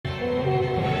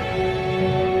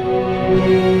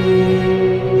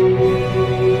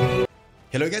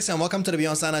Hello guys and welcome to the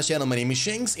BeyondStandards channel. My name is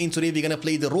Shanks and today we're gonna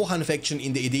play the Rohan faction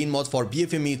in the Edain mod for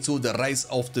BFME 2 The Rise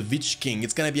of the Witch King.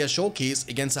 It's gonna be a showcase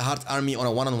against a hard army on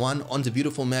a one-on-one on the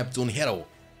beautiful map DEATHHH.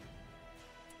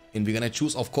 And we're gonna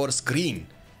choose of course green,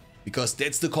 because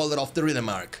that's the color of the rhythm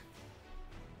mark.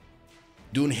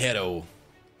 DEATHHH.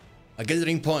 A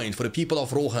gathering point for the people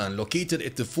of Rohan located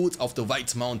at the foot of the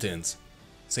White Mountains.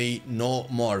 Say no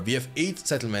more. We have 8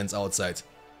 settlements outside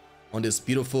on this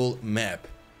beautiful map.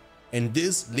 And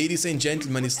this, ladies and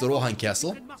gentlemen, is the Rohan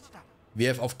castle. We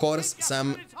have, of course,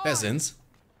 some peasants.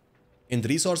 And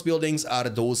resource buildings are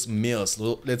those mills.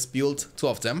 So let's build 2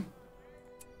 of them.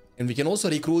 And we can also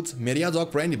recruit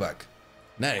Meriadoc Brandybug.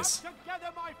 Nice.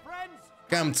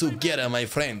 Come together, my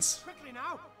friends.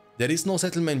 There is no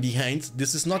settlement behind.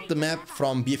 This is not the map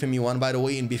from BFME 1, by the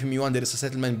way. In BFME 1, there is a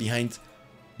settlement behind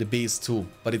the base too.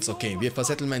 But it's okay. We have a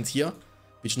settlement here,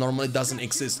 which normally doesn't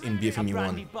exist in BFME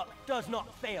 1.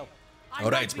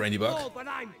 Alright, Brandybug.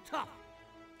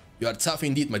 You are tough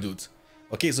indeed, my dude.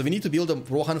 Okay, so we need to build a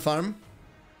Rohan farm.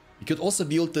 We could also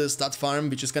build the stud farm,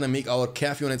 which is gonna make our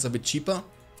calf units a bit cheaper.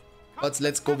 But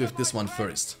let's go with this one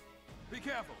first.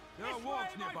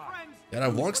 There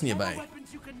are wargs nearby.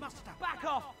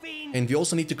 And we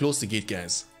also need to close the gate,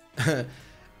 guys.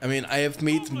 I mean, I have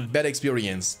made bad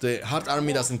experience. The hard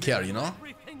army doesn't care, you know?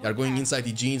 They are going inside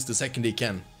the genes the second they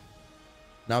can.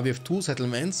 Now we have 2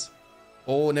 settlements.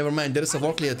 Oh, never mind. There is a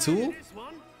warg layer too.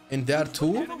 And there are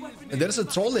 2. And there is a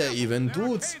troll layer even.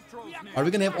 Dudes, are we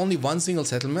gonna have only 1 single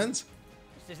settlement?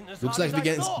 Looks like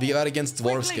we are against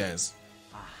dwarves, guys.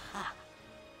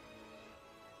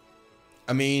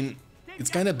 I mean,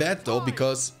 it's kind of bad though,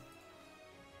 because...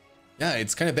 yeah,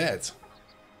 it's kind of bad.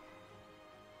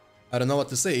 I don't know what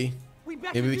to say.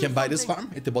 Maybe we can buy this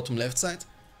farm at the bottom left side.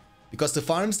 Because the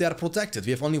farms, they are protected.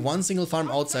 We have only 1 single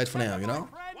farm outside for now, you know?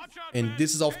 And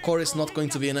this is of course not going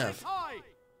to be enough.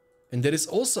 And there is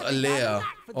also a lair.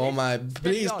 Oh my,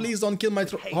 please don't kill my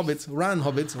hobbit. Run,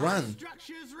 hobbit, run.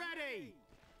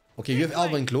 Okay, you have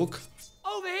Elven Cloak.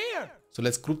 So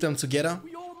let's group them together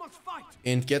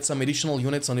and get some additional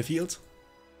units on the field.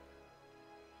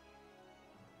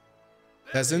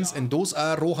 Peasants, and those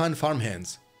are Rohan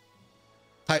farmhands.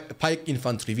 Pike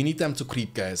infantry, we need them to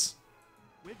creep, guys.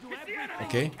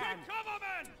 Okay.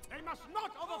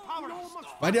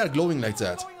 Why they are glowing like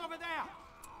that?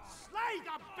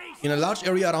 In a large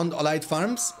area around allied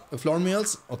farms, floor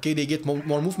mills, okay, they get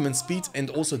more movement speed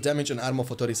and also damage and armor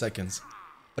for 30 seconds.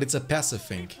 But it's a passive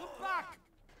thing.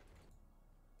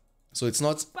 So it's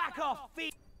not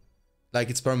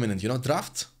like it's permanent, you know?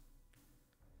 Draft.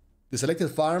 The selected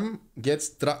farm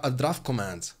gets a draft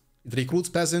command. It recruits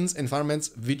peasants and farmhands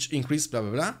which increase blah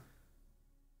blah blah.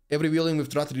 Every building with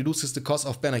draft reduces the cost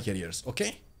of banner carriers.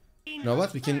 Okay? You know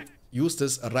what? We can use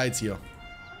this right here.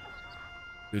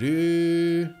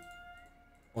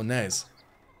 Oh, nice.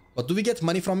 But do we get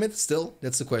money from it still?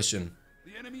 That's the question.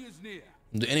 The enemy is near.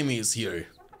 The enemy is here.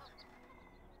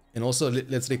 And also,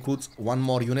 let's recruit 1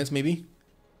 more unit maybe.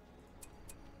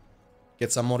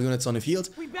 Get some more units on the field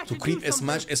to creep as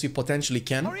much as we potentially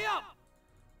can.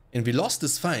 And we lost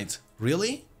this fight.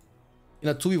 Really? In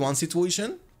a 2v1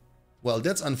 situation? Well,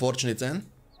 that's unfortunate then.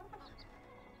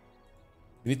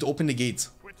 We need to open the gate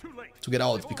to get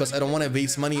out, because I don't want to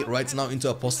waste money right now into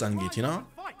a postline gate, you know?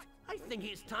 I think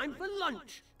it's time for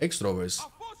lunch. Extrovers.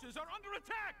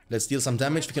 Let's deal some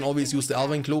damage. We can always use the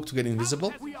Elven Cloak to get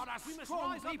invisible.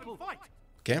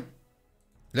 Okay.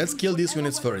 Let's kill these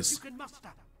units first.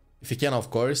 If we can, of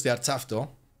course. They are tough though.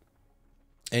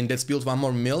 And let's build 1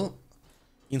 more mill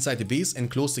inside the base and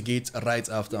close the gate right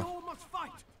after.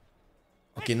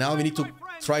 Okay, now we need to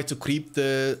try to creep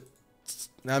the...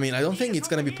 I mean, I don't think it's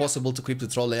gonna be possible to creep the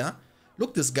troll layer.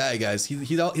 Look, this guy, guys.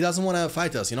 He doesn't want to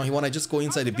fight us, you know? He want to just go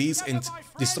inside the base and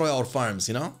destroy our farms,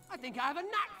 you know? I think I have a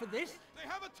knack for this.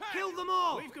 Kill them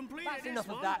all. That's enough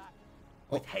of that.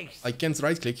 Oh, I can't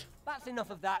right-click. That's enough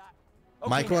of that.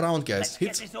 Micro round, guys.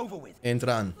 Hit and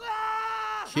run.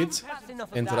 Hit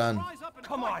and run.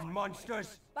 Come on,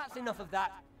 monsters. That's enough of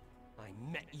that. I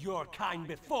met your kind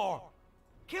before.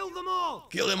 Kill them all.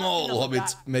 Kill them all,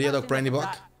 hobbit. Meriadoc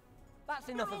Brandybug. That's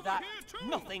enough of that.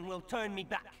 Nothing will turn me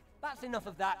back. That's enough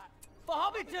of that. For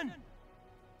Hobbiton.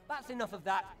 That's enough of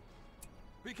that.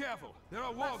 Be careful. There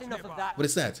are walls enough of that. What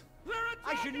is that?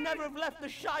 I should never have left the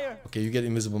Shire. Okay, you get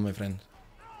invisible, my friend.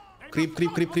 Creep,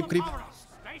 creep, creep, creep, creep.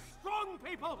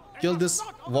 Kill this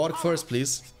warg first,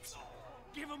 please.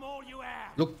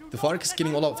 Look, the warg is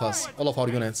killing all of us, all of our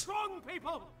units.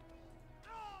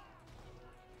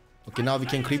 Okay, now we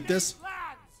can creep this.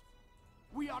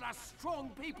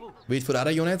 Wait for the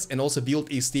other units and also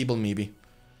build a stable maybe.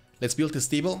 Let's build a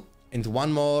stable and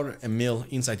one more mill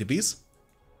inside the base.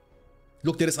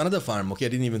 Look, there is another farm. Okay, I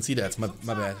didn't even see that.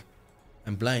 My bad.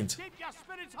 I'm blind. Keep your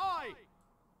spirits high.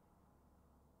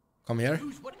 Come here.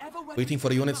 Waiting for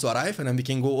the units to arrive, and then we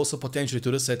can go also potentially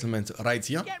to the settlement right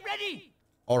here. Get ready.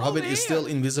 Our hobbit is still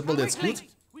invisible, that's good.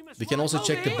 We can also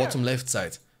check the bottom left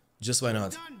side. Just why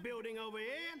not? Done building over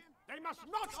here. They must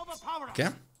not overpower us. Okay.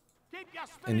 Keep your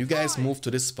spirits And you guys high. move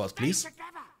to this spot, please.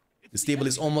 Together. The stable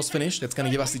is almost finished. That's gonna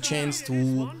give us the chance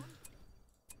to...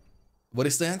 What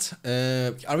is that?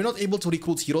 Are we not able to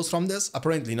recruit heroes from this?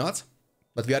 Apparently not.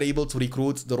 But we are able to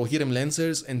recruit the Rohirrim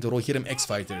Lancers and the Rohirrim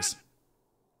X-Fighters.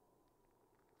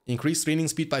 Increase training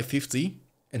speed by 50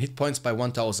 and hit points by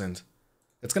 1000.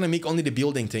 That's gonna make only the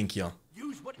building tankier.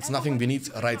 It's nothing we need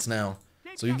right now.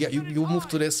 So you move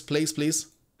to this place, please.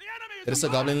 There is a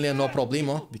goblin lair, no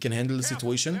problemo. We can handle the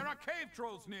situation. There are cave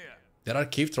trolls near. There are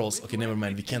cave trolls. Okay, never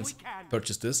mind. We can't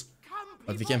purchase this.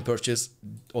 But we can purchase...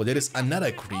 Oh, there is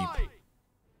another creep.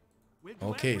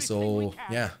 Okay, so...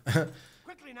 Yeah.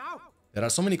 Quickly now. There are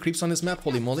so many creeps on this map.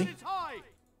 Holy moly. Spirits high.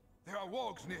 There are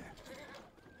wargs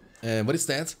near. What is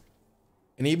that?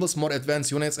 Enables more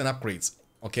advanced units and upgrades.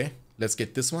 Okay, let's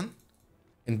get this one.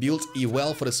 And build a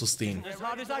well for the sustain. As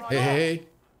hard as I Hey, hey, hey.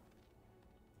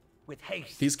 With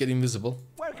haste. Please get invisible.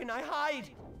 Where can I hide?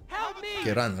 Help me!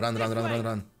 Okay,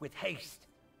 run. With haste.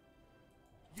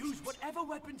 Use whatever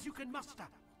weapons you can muster.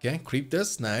 Okay, creep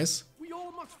this. Nice. We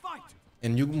all must fight.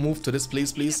 And you move to this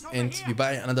place, please. And we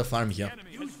buy another farm here.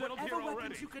 Use whatever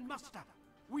weapons you can muster.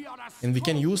 We are as And we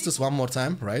can strong use this one more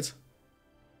time, right?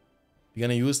 We're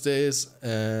gonna use this.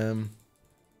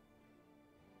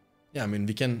 Yeah, I mean,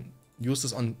 we can use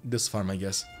this on this farm, I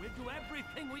guess. We'll do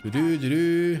everything we can.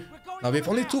 Do-do-do-do. Now we have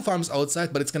only 2 farms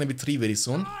outside, but it's gonna be 3 very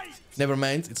soon. Never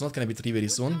mind, it's not gonna be 3 very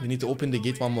soon. We need to open the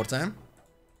gate one more time.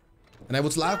 And I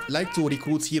would like to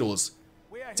recruit heroes.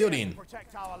 Edain,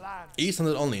 Protect our land.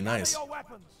 800 only, nice. Your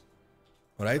weapons.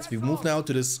 Alright, we move now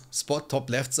to this spot top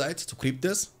left side to creep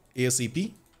this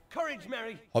ASAP. Courage,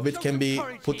 Mary. Hobbit Show can some be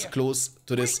courage put here. close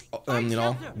to this, you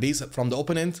know, base from the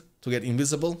opponent to get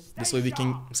invisible. This way we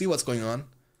can see what's going on,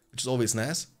 which is always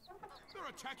nice. They're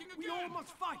attacking again. We all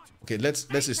must fight. Okay, let's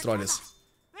destroy this.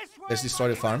 This way. Let's destroy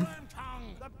the farm.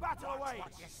 The battle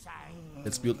awaits.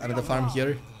 Let's build another farm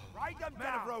here. Right them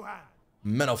down. Rohan.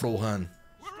 Men of Rohan,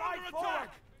 We're under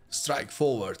attack. strike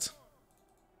forward.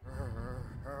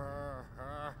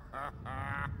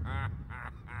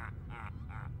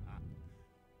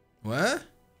 What?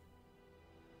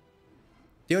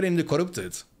 Edain the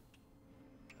Corrupted.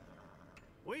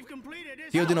 We've completed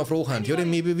this. Edain of Rohan. Edain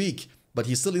may be weak, but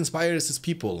he still inspires his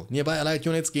people. Nearby allied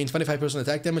units gain 25%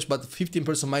 attack damage, but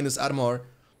 15% minus armor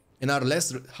and are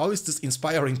less... How is this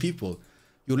inspiring people?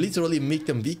 You literally make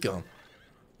them weaker.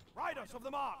 Riders of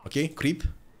the mark. Okay, creep.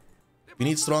 We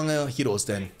need stronger heroes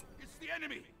then. It's the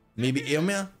enemy. Maybe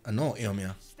Eomer? No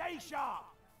Eomer. Stay sharp.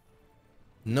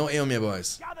 No Eomer,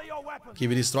 boys. Gather your weapons. Okay,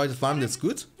 we destroyed the farm, that's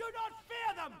good. Do not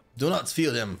fear them. Do not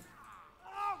fear them.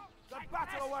 The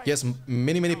battle awaits. Yes,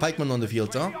 many pikemen on the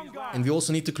field, huh? And we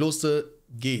also need to close the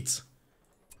gate.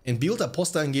 And build a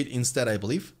postern gate instead, I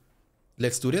believe.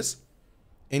 Let's do this.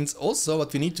 And also,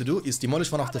 what we need to do is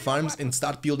demolish one of the farms and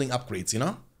start building upgrades, you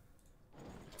know?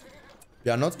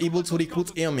 We are not able to recruit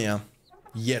Eomer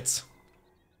yet.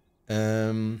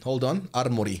 Hold on.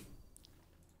 Armory.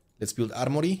 Let's build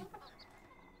armory.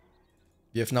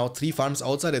 We have now 3 farms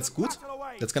outside, that's good.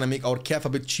 That's gonna make our calf a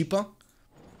bit cheaper.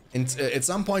 And at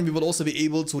some point we will also be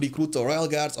able to recruit the Royal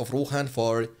Guards of Rohan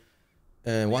for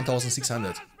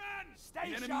 1600.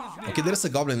 Stay sharp. Okay, there is a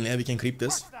goblin lair, we can creep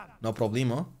this. No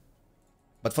problemo.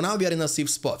 But for now we are in a safe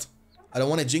spot. I don't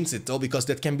want to jinx it though, because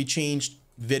that can be changed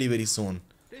very soon.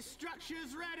 This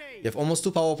structure's ready. We have almost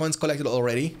 2 power points collected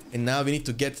already. And now we need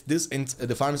to get this and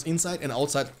the farms inside and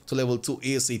outside to level 2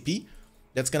 ASAP.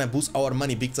 That's gonna boost our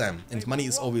money big time. And money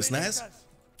is always nice.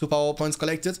 2 power points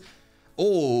collected.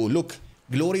 Oh, look.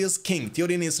 Glorious King.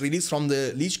 Edain is released from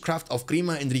the Leechcraft of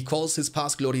Grima and recalls his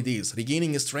past glory days,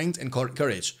 regaining his strength and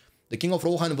courage. The King of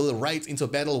Rohan will ride into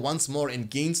battle once more and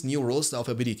gains new roster of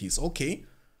abilities. Okay.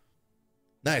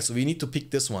 Nice, so we need to pick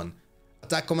this one.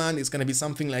 Attack command is gonna be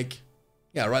something like...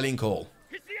 Yeah, rallying call.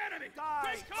 It's the enemy.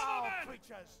 Die, foul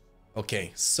creatures.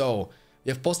 Okay, so we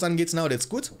have postern gates now, that's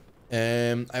good.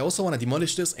 I also want to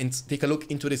demolish this and take a look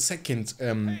into the second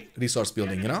resource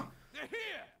building, you know? They're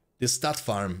here. This stud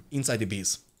farm inside the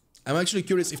base. I'm actually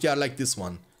curious if they are like this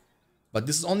one. But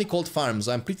this is only called farm,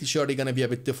 so I'm pretty sure they're gonna be a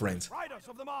bit different. Riders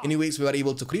of the mark. Anyways, we were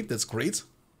able to creep, that's great.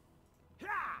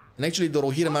 And actually the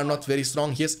Rohirrim are not very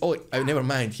strong. He has... Oh, never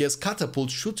mind. He has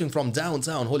catapult shooting from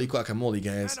downtown. Holy guacamole,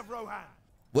 guys. Men of Rohan.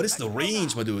 What is the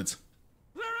range, my dude?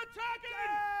 They're attacking.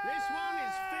 This one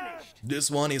is finished.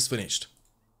 This one is finished.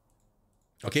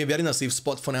 Okay, we're in a safe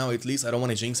spot for now, at least. I don't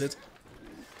want to jinx it.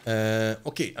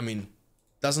 Okay, I mean,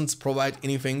 doesn't provide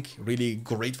anything really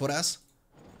great for us.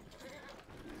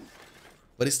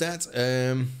 What is that?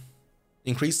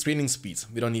 Increased training speed.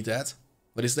 We don't need that.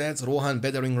 What is that? Rohan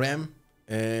battering ram.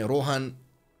 Rohan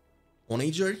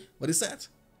onager. What is that?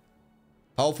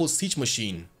 Powerful siege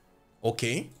machine.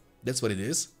 Okay, that's what it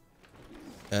is.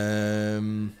 Yeah,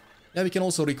 we can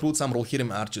also recruit some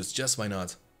Rohirrim archers. Just why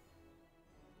not?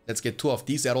 Let's get 2 of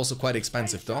these. They're also quite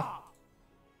expensive though.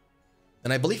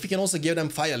 And I believe we can also give them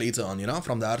fire later on, you know,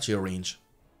 from the archer range.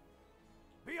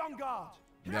 Be on guard.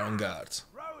 We are on guard.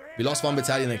 We lost 1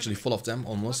 battalion actually, full of them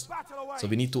almost. So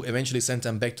we need to eventually send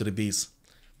them back to the base.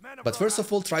 But first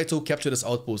of all, try to capture this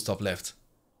outpost top left.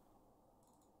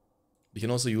 We can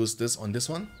also use this on this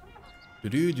one.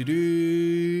 Stay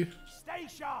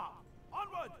sharp.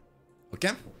 Onward.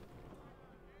 Okay.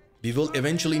 We will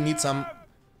eventually need some,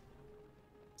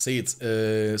 say it's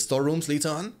storerooms later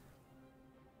on.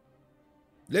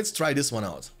 Let's try this one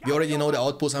out. We already know the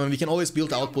outpost. I mean, we can always build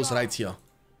the outpost right here.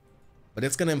 But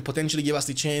that's gonna potentially give us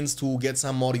the chance to get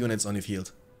some more units on the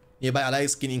field. Nearby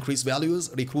allies can increase values,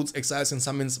 recruits exiles and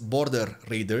summons border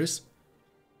raiders.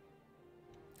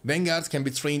 Vanguards can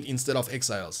be trained instead of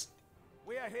exiles.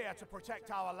 We are here to protect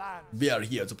our lands. We are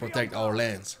here to protect our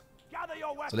lands.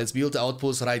 So let's build the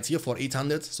outpost right here for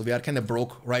 800. So we are kind of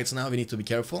broke right now. We need to be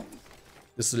careful.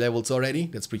 This is level 2 already.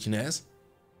 That's pretty nice.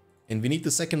 And we need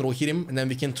the second Rohirrim, and then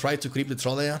we can try to creep the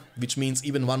Trollaya, which means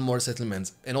even 1 more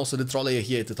settlement. And also the Trollaya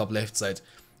here at the top left side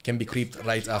can be creeped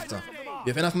right after. We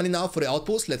have enough money now for the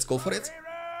outpost. Let's go for it.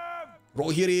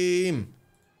 Rohirrim!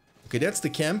 Okay, that's the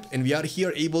camp, and we are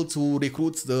here able to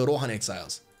recruit the Rohan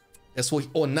exiles. As for,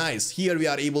 oh, nice. Here we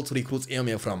are able to recruit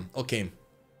Eomer from. Okay.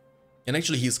 And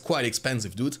actually, he's quite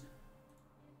expensive, dude.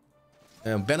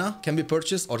 Banner can be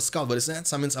purchased, or Scout, what is that?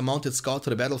 Summons a mounted Scout to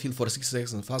the battlefield for 60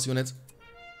 seconds and fast unit.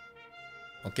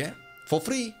 Okay, for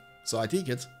free, so I take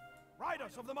it.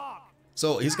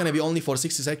 So he's gonna be only for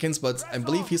 60 seconds, but I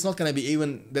believe he's not gonna be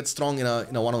even that strong in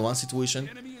a one-on-one situation.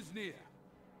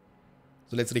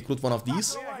 So let's recruit 1 of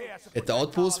these. At the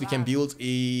outpost, we can build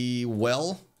a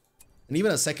well, and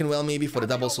even a second well maybe for the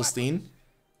double sustain.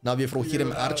 Now we have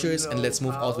Rohirrim archers, and let's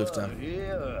move out with them.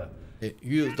 Hey,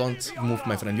 you don't move,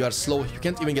 my friend. You are slow. You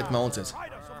can't even get mounted.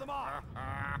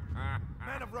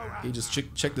 Okay, just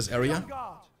check this area.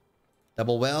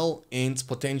 Double well, and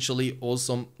potentially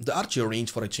also the archer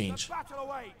range for a change.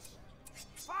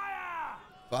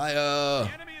 Fire!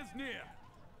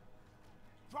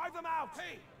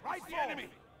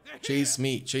 Chase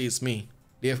me, chase me.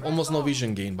 They have almost no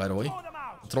vision gain, by the way.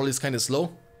 The troll is kind of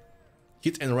slow.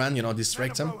 Hit and run, you know,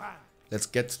 distract them. Let's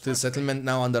get the settlement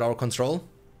now under our control.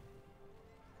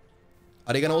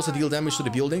 Are they gonna also deal damage to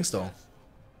the buildings, though?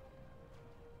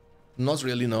 Not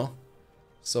really, no.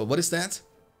 So, what is that?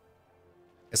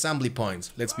 Assembly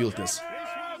point. Let's build this.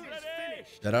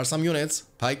 There are some units,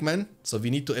 pikemen, so we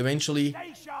need to eventually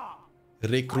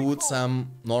recruit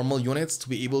some normal units to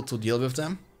be able to deal with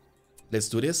them. Let's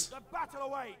do this.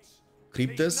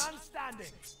 Creep this.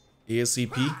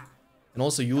 ASCP. And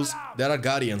also use... There are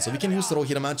guardians, so we can use the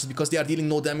Rohirrim archers because they are dealing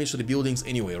no damage to the buildings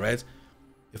anyway, right?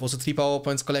 We have also 3 power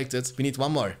points collected. We need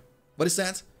 1 more. What is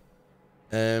that?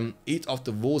 8 of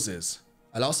the Voses.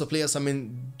 Allows the player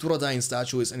summon Durodain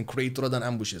statues and create Durodain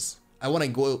ambushes. I want to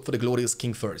go for the Glorious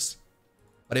King first.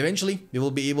 But eventually, we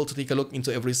will be able to take a look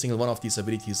into every single one of these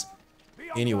abilities.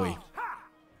 Anyway.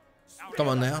 Come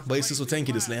on now, but it's so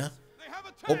tanky this layer.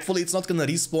 Hopefully it's not gonna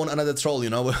respawn another troll, you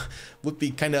know. Would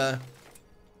be kinda...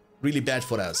 really bad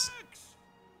for us.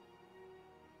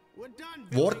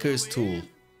 Workers tool.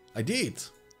 I did.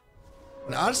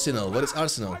 An arsenal. What is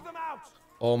arsenal?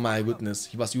 Oh my goodness.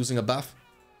 He was using a buff.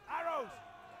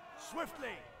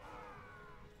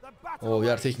 Oh, we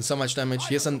are taking so much damage.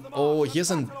 Here's an... Oh, here's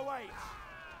an...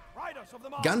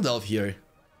 Gandalf here.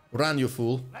 Run, you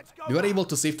fool. We were able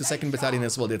to save the 2nd battalion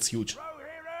as well. That's huge.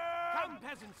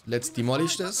 Let's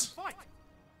demolish this.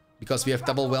 Because we have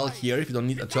double well here. We don't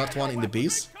need a 3rd one in the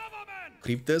base.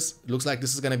 Creep this. Looks like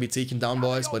this is gonna be taken down,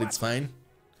 boys, but it's fine.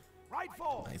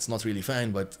 It's not really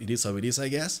fine, but it is how it is, I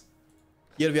guess.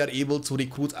 Here we are able to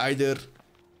recruit either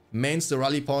Mans the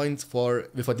rally point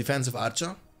with a defensive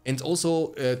archer, and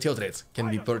also Theodred can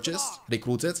be purchased,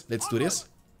 recruited. Let's do this.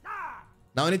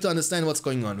 Now I need to understand what's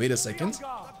going on. Wait a second.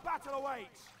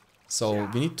 So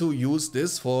we need to use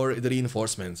this for the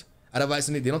reinforcement. Otherwise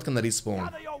they're not gonna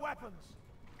respawn.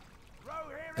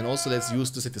 And also let's use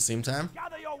this at the same time.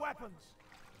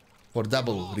 For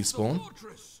double respawn.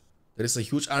 There is a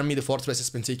huge army, the fortress has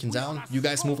been taken down. You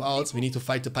guys move out, we need to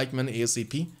fight the pikemen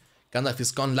ASAP. Gandalf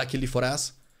is gone, luckily for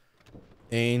us.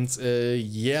 And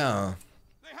yeah.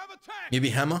 Maybe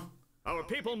hammer? Our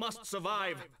people must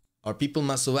survive. Our people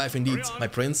must survive indeed, my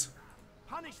prince.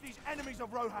 Punish these enemies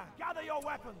of Rohan. Gather your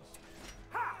weapons.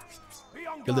 Ha! Be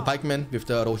on Kill the guard. pikemen with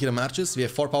the Rohirrim archers. We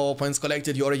have 4 power points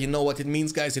collected. You already know what it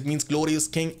means, guys. It means glorious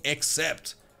king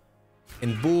accept.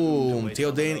 And boom,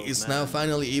 Edain is now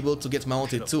finally able to get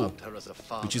mounted too,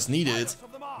 which is needed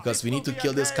because we need to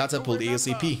kill this catapult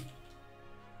ASAP.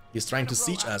 He's trying to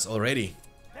siege us already.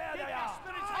 There they are.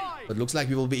 But looks like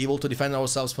we will be able to defend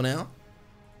ourselves for now.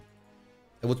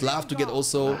 I would love to get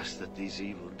also... That these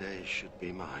evil days should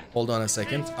be mine. Hold on a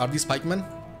second. Are these pikemen?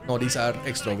 No, these are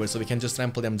extroverts, so we can just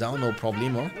trample them down, no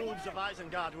problemo. Wolves of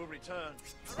Isengard will return.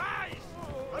 Arise!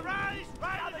 Arise!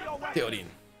 Gather your weapons. Edain.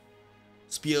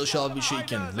 Spear shall be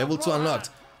shaken. Level 2 unlocked.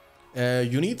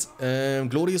 You need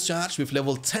glorious charge with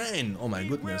level 10. Oh my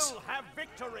goodness. We'll have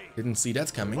victory. Didn't see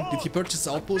that coming. Did he purchase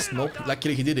the outpost? Nope.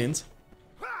 Luckily he didn't.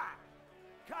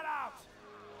 Cut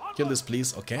out. Kill this,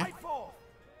 please. Okay. Fight forth.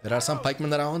 There are some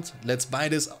pikemen around. Let's buy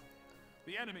this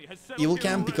The enemy has settled evil in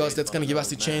camp already. because that's gonna give us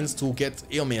the chance to get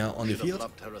Eomer on the Should have field.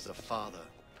 loved her as a father.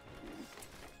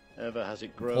 Ever has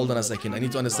it grown. Hold on a second. I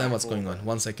need to understand what's going on.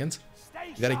 1 second.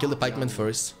 Stay We gotta kill the sharp. pikemen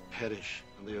first. Perish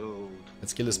and the old.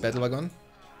 Let's kill this battle wagon.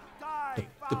 Die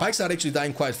The pikes are actually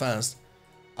dying quite fast.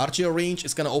 Archer range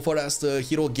is gonna offer us the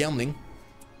hero gambling.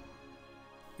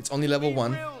 It's only level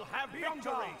 1. We'll have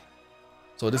victory.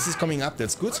 So this is coming up.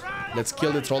 That's good. Let's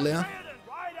kill the troll there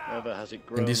Ever has it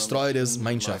grown. and destroy on the this tombs of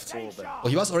my mineshaft. forebears. Oh,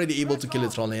 he was already able to kill the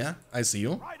troll there. I see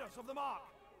you. Riders of the mark.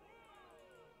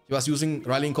 He was using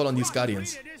rallying call on these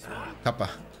guardians. Kappa.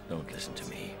 Don't listen to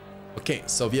me. Okay,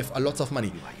 so we have a lot of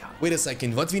money. Wait a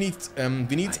second. What we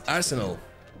need arsenal.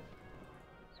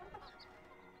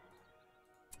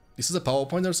 This is a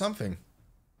PowerPoint or something.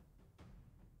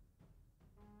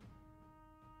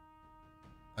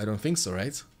 I don't think so,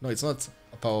 right? No, it's not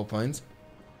a PowerPoint.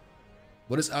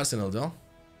 What is arsenal though?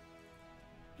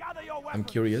 Gather your weapons. I'm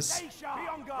curious. Stay sharp. Be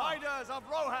on guard. Riders of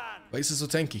Rohan. Why is it so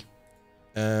tanky?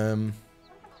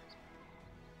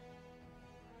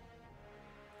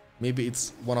 Maybe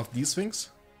it's one of these things?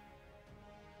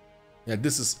 Yeah,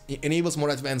 this is enables more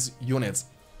advanced units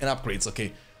and upgrades.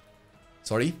 Okay.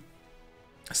 Sorry.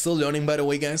 Still learning, by the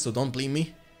way, guys, so don't blame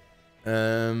me.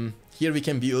 Here we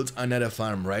can build another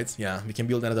farm, right? Yeah, we can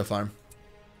build another farm.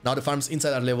 Now the farms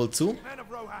inside are level 2, Men of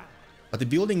Rohan. but the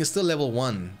building is still level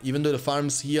 1, even though the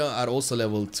farms here are also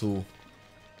level 2.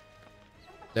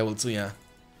 Level 2, yeah.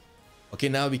 Okay,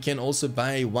 now we can also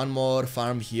buy one more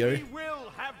farm here. We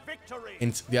will have victory.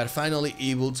 And we are finally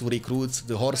able to recruit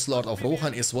the Horse Lord of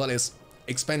Rohan as well as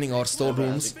expanding our Ever has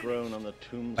storerooms it grown on the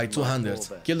tombs by of my 200.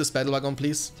 forebears. Kill this battle wagon,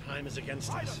 please. Time is against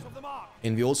Riders us. of the mark.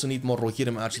 And we also need more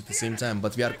Rohirrim archers at the same time,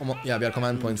 but we are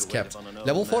command points kept.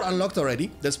 Level 4 unlocked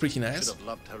already. That's pretty Should nice. have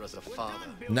loved her as a father.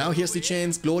 Now here's the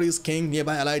chance. Glorious King.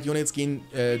 Nearby allied units gain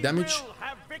damage. We'll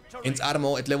have victory. And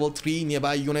armor at level 3.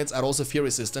 Nearby units are also fear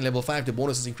resistant. Level 5 the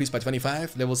bonus is increased by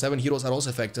 25. Level 7 heroes are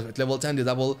also effective. At level 10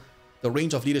 the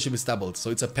range of leadership is doubled. So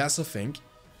it's a passive thing.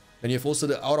 Then you have also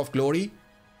the Hour of Glory.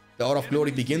 The Hour of Glory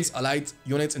begins. Allied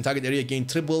units in target area gain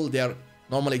triple their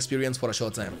normal experience for a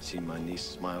short time. I've seen my niece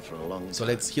smile for a long time. So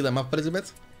let's heal them up a little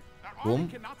bit. Boom.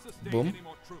 Boom.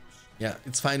 Yeah,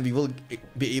 it's fine. We will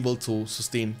be able to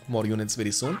sustain more units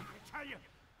very soon.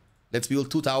 Let's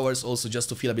build 2 towers also just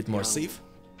to feel a bit more safe.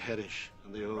 Perish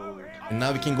and the old. And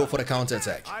now we can go for a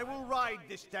counter-attack. I will ride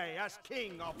this day as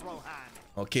king of Rohan.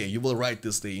 Okay, you will ride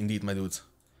this day indeed, my dude.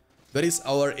 Where is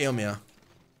our Eomer?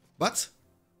 What?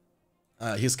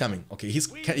 He's coming. Okay,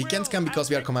 he can't come because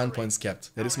we are command points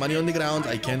kept. There is money on the ground.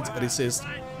 I can't resist.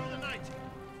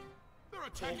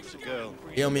 It's a girl.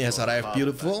 Eomer has arrived. Father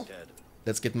Beautiful. dead.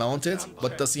 Let's get mounted.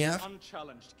 What does he have?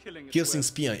 Unchallenged killing is Piercing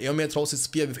spear. Eomer throws his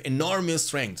spear with enormous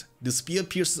strength. The spear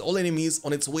pierces all enemies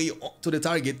on its way to the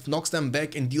target, knocks them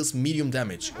back and deals medium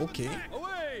damage. Okay.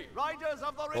 away. Riders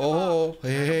of the river. Oh,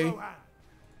 hey, hey. Rohan.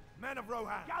 Men of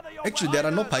Rohan. Gather your Actually, there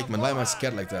are no pikemen. Why am I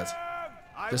scared like that?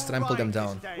 I Just will trample them ride this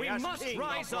down. day We as must king of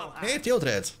rise up. Rohan. Hey,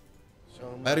 Theodred. So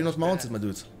Why are you not much mounted, dead. my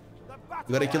dude? The battle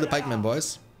We gotta kill the warrior. pikemen,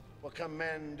 boys. What can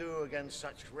men do against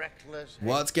such reckless hate?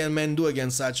 What can men do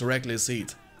against such reckless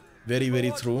hate? Very,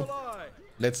 very true.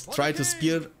 Let's try to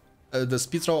spear the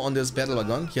spear throw on this battle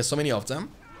wagon. He has so many of them.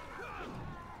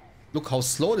 Look how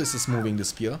slow this is moving, the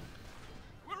spear.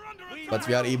 But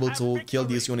we are able to kill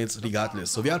these units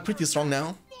regardless. So we are pretty strong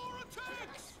now.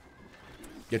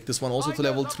 Get this one also to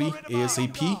level 3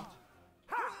 ASAP.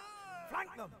 Flank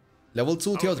them. Level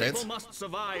 2 People Theodred. must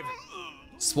survive.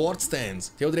 Sword stance.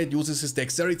 Theodred uses his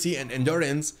dexterity and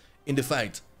endurance in the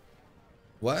fight.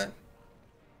 What?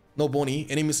 No bony.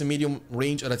 Enemies in medium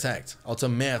range are attacked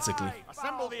automatically.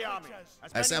 Assemble the army.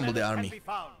 As many Assemble the men as can army. be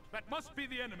found. That must be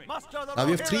the enemy. Muster the Now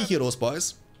we have 3 Rohirrim. heroes,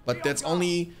 boys. But that's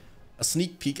only a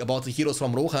sneak peek about the heroes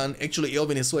from Rohan. Actually,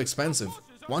 Eowyn is so expensive.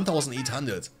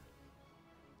 1,800.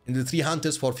 And the 3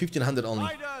 hunters for 1,500 only.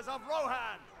 Riders of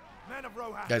Rohan. Men of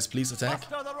Rohan. Guys, please attack.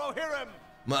 Muster the Rohirrim.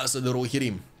 Master the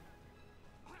Rohirrim.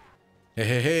 Hey,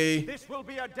 hey, hey. This will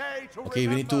be a day to Okay,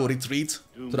 we need to retreat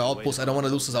to the outpost. I don't want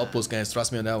to lose this outpost, guys.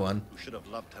 Trust me on that one. You should have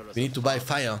loved her as We a need to buy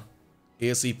father. fire.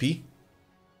 ASAP.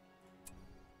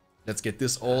 Let's get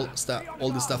this all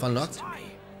this stuff unlocked.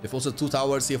 We have also 2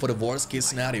 towers here for the worst case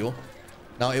scenario.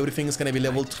 Now everything is gonna be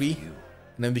level 3.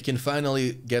 And then we can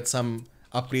finally get some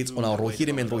upgrades on our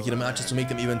Rohirrim and Rohirrim archers to make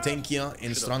them even tankier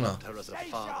and stronger. Loved her as a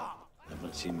father. I've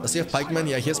not seen my Does he have niece pikemen?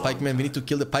 Yeah, smile he has for a long pikemen. We need to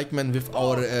kill the pikemen with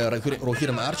our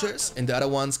Rohirrim archers. And the other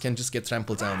ones can just get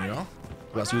trampled down, you know?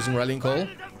 He was using rallying call.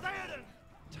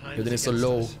 time. Edain is so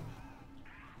low.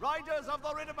 Riders of the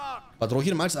Riddermark. But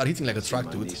Rohirrim archers are hitting like a truck,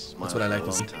 My dude. niece That's smiled what I for a like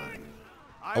to see. long time.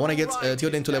 I want to get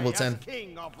Theoden to level 10.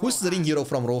 Who's the ring hero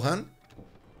from Rohan?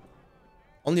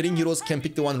 Only ring heroes can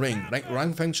pick the one ring.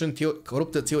 Rank function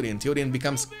corrupted Theoden. Theoden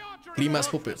becomes Grima's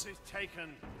puppet.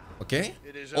 Okay?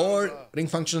 Or ring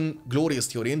function glorious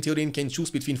Theoden. Theoden can choose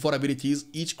between 4 abilities,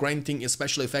 each granting a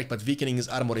special effect but weakening his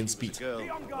armor and speed. Girl, when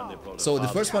they brought her So the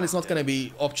father first one is not back gonna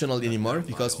be optional anymore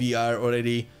because we are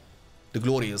already the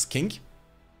glorious king.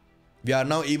 We are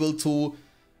now able to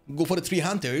go for the 3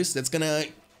 hunters. That's gonna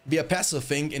be a passive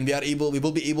thing, and we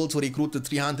will be able to recruit the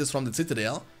 3 hunters from the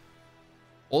citadel.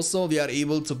 Also, we are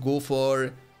able to go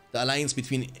for the alliance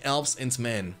between elves and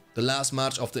men, the last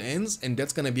march of the ends, and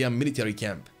that's gonna be a military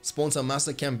camp. Sponsor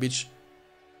master camp which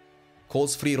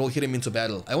calls free Rohirrim into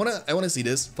battle. I wanna see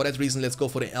this. For that reason, let's go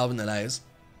for the elven alliance.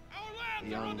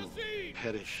 young,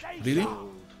 perish. Really?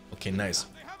 Okay, nice.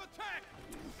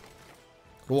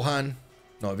 Rohan.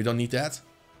 No, we don't need that.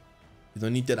 We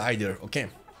don't need that either. Okay.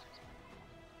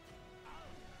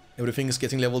 Everything is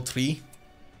getting level 3.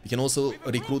 We can also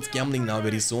recruit gambling now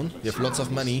very soon. We have lots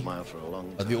of money. Smile for a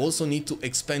long But we also need to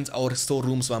expand our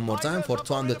storerooms one more time for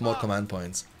 200 more command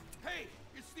points. Hey,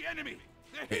 it's the enemy.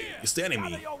 They're Hey, here. it's the enemy.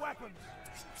 Gather your weapons.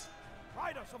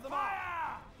 Riders of the Mark.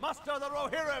 Muster the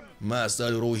Rohirrim.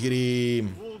 Master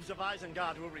Rohirrim. Wolves of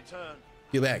Isengard will return.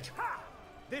 You're back.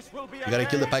 This will be We gotta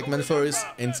kill the pikemen first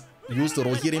and use the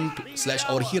Rohirrim /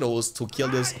 our heroes to kill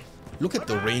this. Look at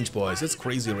the range, boys. That's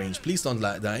crazy range. Please don't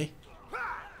die.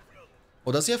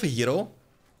 Oh, does he have a hero?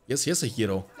 Yes, he has a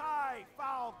hero. Die,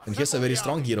 foul. And he has a very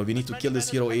strong hero. We need to kill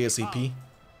this hero ASAP.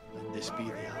 Let this be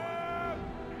the hour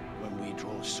when we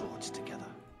draw swords together.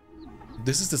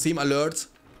 This is the same alert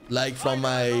like from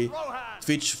my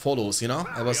Twitch follows, you know?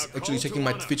 I was actually checking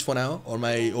my Twitch for now, or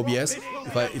my OBS,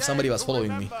 if somebody was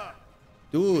following me.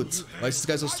 Dude, why is this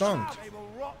guy so strong? They will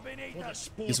rot beneath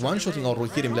us. He's one-shotting our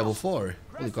Rohirrim level 4.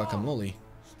 Holy guacamole.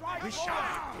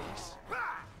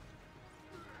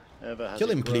 Ever has Kill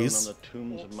it him, grown please. on the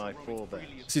tombs of my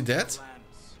forebears. Is he dead?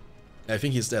 I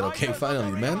think he's dead. Okay,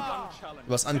 finally, man. It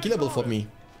was unkillable for me.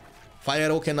 Fire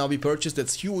arrow can now be purchased.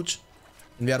 That's huge.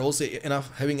 And we are also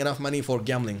having enough money for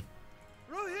gambling.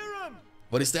 Rohirrim.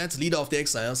 What is that? Leader of the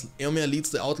Exiles. Eomer leads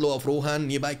the Outlaw of Rohan.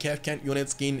 Nearby camp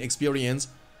units gain experience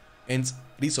and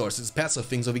resources. Passive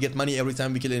thing, so we get money every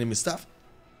time we kill enemy stuff.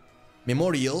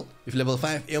 Memorial. With level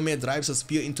 5, Eomer drives a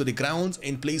spear into the ground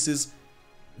and places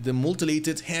the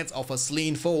mutilated head of a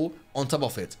slain foe on top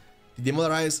of it. The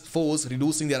demoralized foes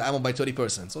reducing their armor by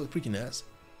 30%. So pretty nice.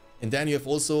 And then you have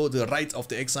also the right of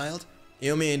the exiled.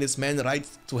 Eomer and his men ride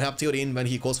to help Theoden when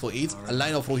he calls for aid. A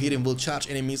line of Rohirrim will charge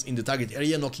enemies in the target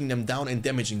area, knocking them down and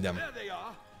damaging them. There they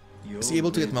are. Is he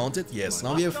able to get mounted? Yes.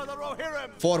 Now we have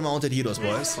 4 mounted heroes,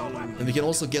 boys. And we can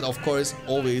also get, of course,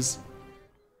 always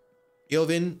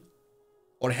Eowyn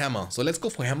or Hammer. So let's go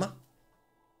for Hammer.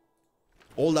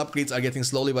 All the upgrades are getting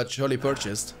slowly but surely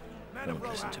purchased. Don't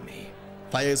listen to me.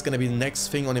 Fire is gonna be the next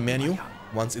thing on the menu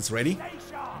once it's ready.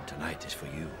 Tonight is for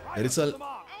you. There is a...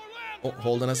 Oh,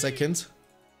 hold on a second.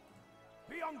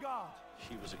 Be on guard.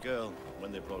 She was a girl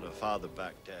when they brought her father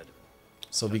back dead.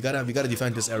 So we gotta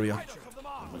defend this area.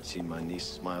 I've not seen my niece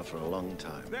smile for a long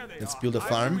time. Let's build a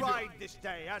farm. Ride this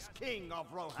day as king of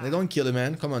Rohan. They don't kill it,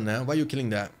 man. Come on now. Why are you killing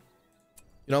that?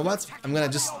 You know what? I'm gonna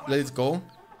just let it go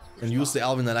and use the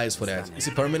Elven Allies for that. Is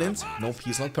he permanent? Nope,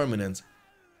 he's not permanent.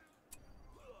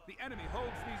 The enemy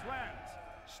holds these lands.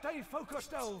 Stay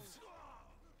focused, elves.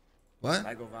 What?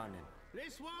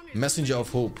 Messenger of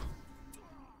Hope.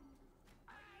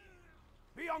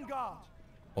 Be on guard.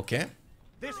 Okay.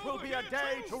 This will be a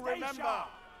day to remember.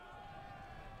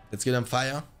 Let's give them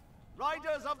fire.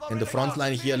 Riders of the In the front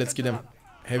line here, let's give them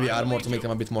heavy armor to make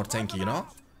them a bit more tanky, you know?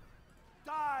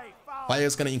 Die, Fire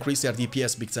is gonna increase their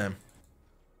DPS big time.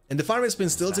 And the farm has been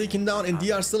still taken down and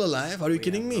they are still alive? Are you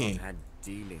kidding me?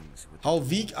 How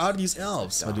weak are these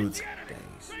elves, my dude?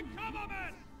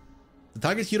 The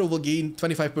target hero will gain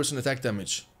 25% attack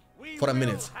damage for a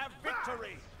minute.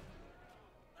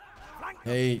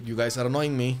 Hey, you guys are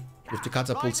annoying me with the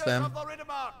catapult spam.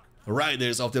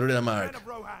 Riders of the Riddermark.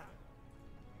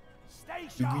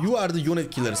 You are the unit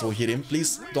killers, Rohirrim.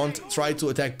 Please don't try to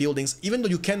attack buildings, even though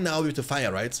you can now with the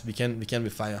fire, right? We can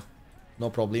with fire. No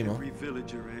problemo.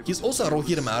 He's also a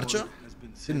Rohirrim archer.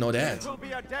 Didn't know that.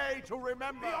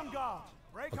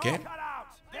 Okay.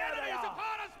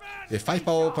 We have 5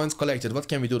 power points collected. What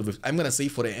can we do with? I'm gonna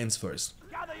save for the ends first.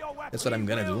 That's what I'm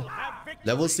gonna do.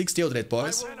 Level 6 Theodred,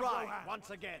 boys.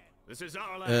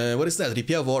 What is that?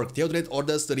 Repair work. Theodred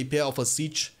orders the repair of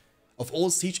all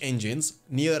siege engines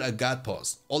near a guard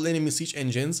post. All enemy siege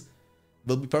engines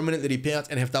will be permanently repaired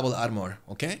and have double armor.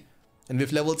 Okay? And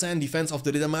with level 10 defense of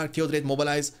the Riddermark, Theodred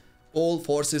mobilize all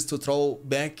forces to throw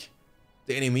back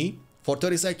the enemy. For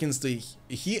 30 seconds,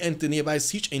 he and the nearby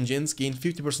siege engines gain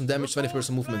 50% damage,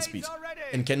 20% movement speed,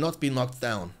 and cannot be knocked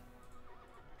down.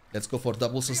 Let's go for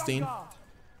double sustain.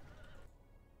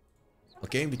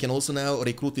 Okay, we can also now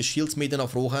recruit the Shields Maiden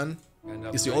of Rohan.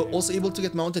 Is he also able to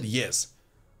get mounted? Yes.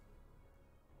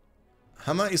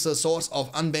 Hammer is a source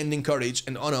of unbending courage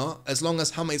and honor. As long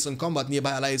as Hammer is on combat,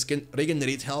 nearby allies can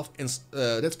regenerate health, and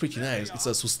that's pretty nice. It's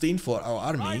a sustain for our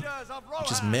army,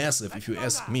 which is massive if you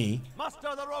ask me.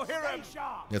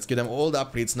 Let's give them all the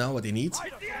upgrades now, what they need.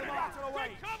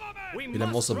 Give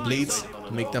them also blades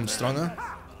to make them stronger.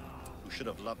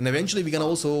 And eventually we're gonna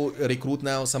also recruit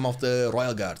now some of the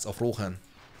royal guards of Rohan.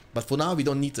 But for now we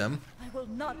don't need them. I will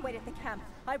not wait at the camp.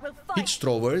 I will fight. Pitch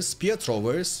throwers, spear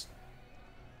throwers.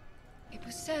 It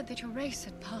was said that your race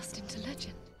had passed into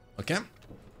legend. Okay.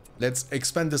 Let's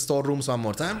expand the storerooms one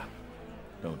more time.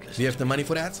 We have the money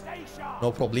for that.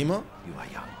 No problemo. You are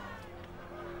young.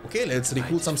 Okay, let's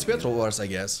recruit some spear throwers, I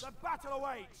guess.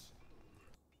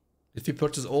 Did we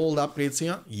purchase all the upgrades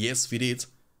here? Yes, we did.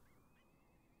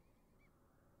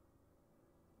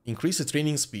 Increase the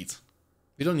training speed.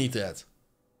 We don't need that.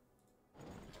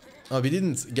 Oh, we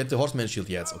didn't get the horseman shield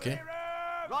yet, okay?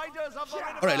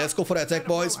 Alright, let's go for the attack,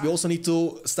 boys. We also need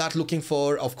to start looking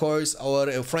for, of course,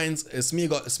 our friend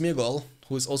Smeagol,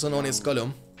 who is also known as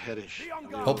Gollum.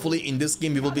 Hopefully in this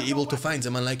game we will be able to find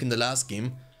him, unlike in the last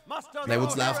game. And I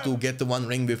would love to get the one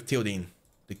ring with Edain,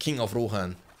 the king of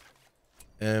Rohan.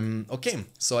 Okay,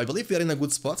 so I believe we are in a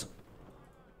good spot.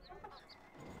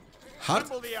 Hard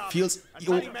feels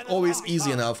always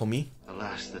easier now for me.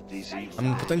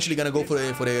 I'm potentially gonna go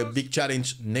for a big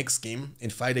challenge next game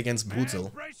and fight against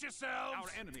Brutal.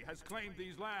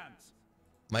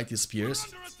 Mighty Spears.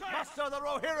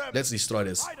 Let's destroy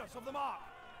this.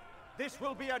 This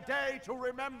will be a day to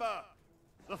remember.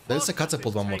 There is a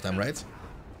catapult one more time, right?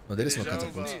 No, there is no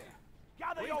catapult.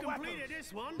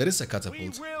 There is a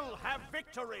catapult.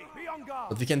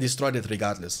 But we can destroy that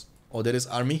regardless. Oh, there is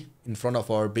army in front of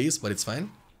our base, but it's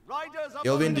fine.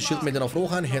 Eowyn, the Shield Maiden of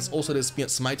Rohan, has also the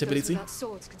Smite ability.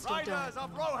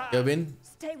 Eowyn,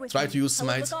 try to use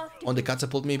Smite on the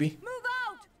catapult maybe,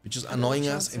 which is annoying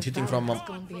us and hitting from...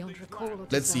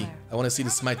 Let's see, I want to see the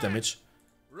Smite damage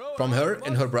from her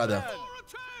and her brother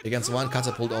against one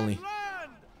catapult only.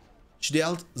 She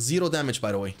dealt 0 damage,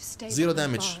 by the way. 0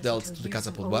 damage dealt to the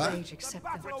catapult. What?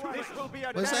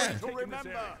 What is that?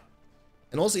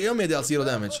 And also Eomer dealt 0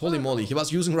 damage. Holy moly, he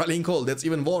was using Rallying Call. That's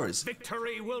even worse.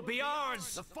 Victory will be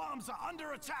ours. The farms are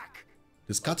under attack.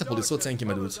 This catapult is so tanky,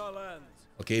 my dude.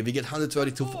 Okay, we get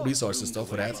 132 resources though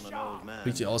for that.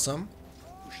 Pretty awesome.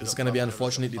 This is gonna be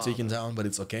unfortunately taken down, but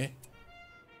it's okay.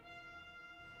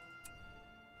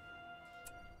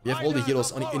 We have all the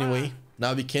heroes on it anyway.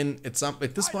 Now we can, at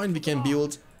this point, we can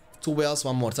build 2 wells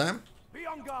one more time.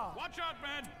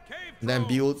 And then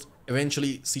build,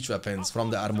 eventually, siege weapons from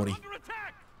the armory.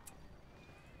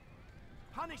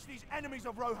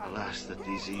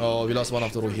 Oh, we lost one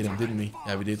of the Rohirrim, didn't we?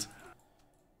 Yeah, we did.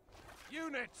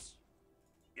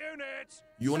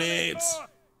 Units!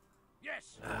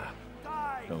 Yes.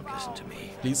 Don't listen to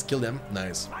me. Please kill them.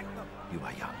 Nice. You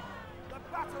are young.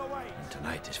 And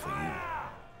tonight is for you.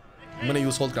 I'm gonna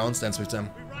use hold ground stance with them.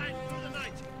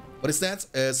 What is that?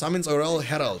 Summons a Royal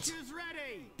Herald.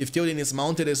 If Edain is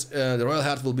mounted, the Royal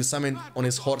Herald will be summoned on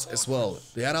his horse as well.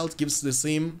 The Herald gives the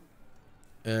same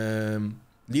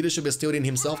leadership as Edain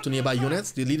himself to nearby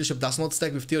units. The leadership does not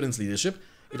stack with Edain's leadership.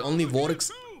 It only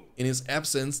works in his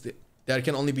absence. There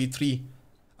can only be 3.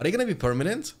 Are they gonna be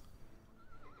permanent?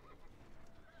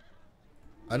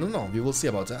 I don't know. We will see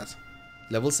about that.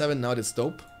 Level 7 now, that's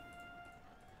dope.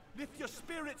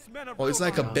 Oh, it's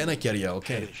like a banner carrier,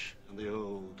 okay. and the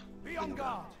old. Be on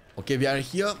guard. Okay, we are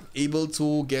here able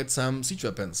to get some siege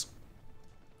weapons.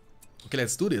 Okay,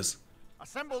 let's do this.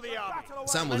 Assemble the army.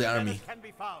 Assemble the army. Can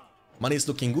be found. Money is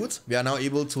looking good. We are now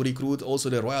able to recruit also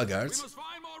the royal guards,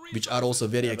 which are also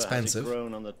very expensive.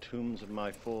 Grown on the tombs of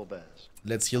my forebears.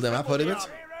 Let's heal them up a little bit.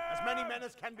 As many men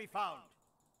as can be found.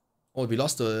 Oh, we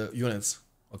lost the units.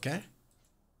 Okay.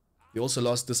 We also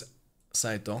lost this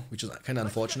side though, which is kind of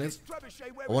unfortunate.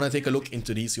 I want to take a look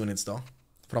into these units though,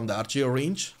 from the archer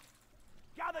range.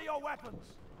 Gather your weapons.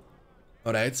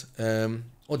 Alright.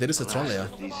 Oh, there is a throne layer.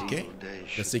 Okay.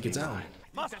 Let's take it down.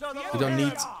 We don't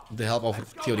need the help of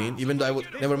Theoden, even though I would.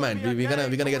 Never mind. We're gonna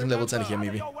get him level 10 here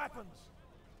maybe.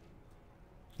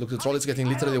 Look, the troll is getting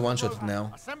literally one-shotted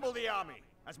now. Assemble the army.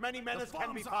 As many men as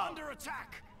can be found. Under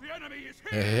attack. The enemy is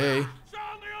Hey, hey.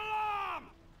 Sound the alarm.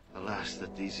 Alas,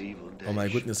 that these evil days. Oh my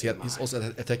goodness, he's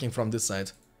also attacking from this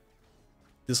side.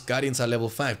 These guardians are level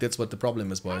 5. That's what the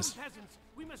problem is, boys. Peasants,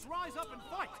 we must rise up and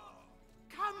fight.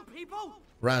 Come, people.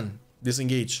 Run.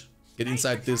 Disengage. Get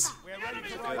inside this.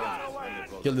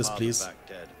 Kill this, please.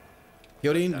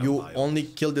 Theoden, you only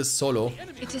kill this solo.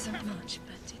 It isn't much,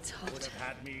 but it's hot.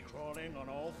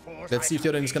 Let's see if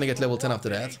Theoden is gonna get level 10 after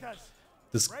that.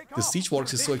 The siege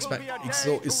works is so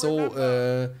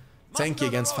tanky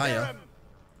against fire.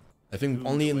 I think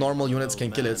only normal units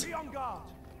can kill it.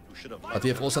 But we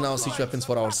have also now siege weapons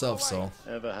for ourselves, so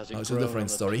now it's a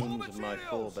different story.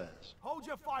 Hold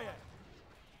your fire.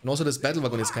 And also this battle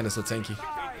wagon is kind of so tanky.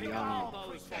 The young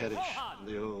perish, and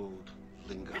the old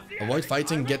linger. Avoid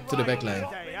fighting, get to the backline.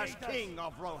 As king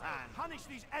of Rohan. Punish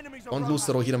these enemies of Don't lose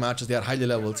the Rohirrim archers, they are highly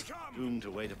leveled. Doomed to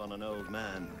wait upon an old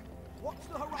man. What's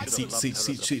the horizon?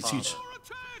 Siege.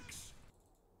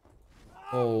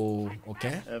 Oh,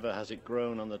 okay. Ever has it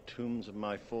grown on the tombs of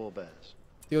my forebears.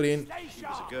 Theoden, She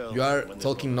was a girl you are when this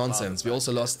talking little nonsense. We father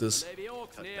also lost this.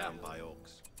 cut down by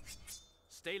orcs.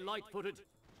 Stay light-footed.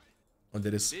 Oh,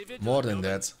 there is more than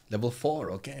that. Level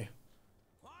 4, okay.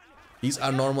 These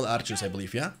are normal archers, I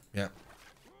believe, yeah? Yeah.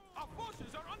 Our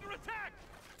forces are under attack.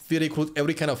 We recruit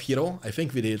every kind of hero. I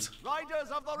think we did. Riders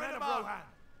of the Men of river. Rohan.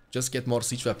 Just get more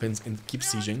siege weapons and keep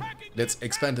sieging. Let's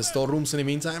expand the storerooms in the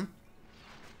meantime.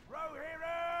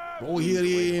 Rohirrim. Oh, hear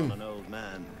him! An old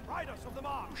man Riders of the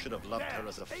mark. who should have loved her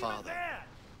as a father. There.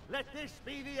 Let this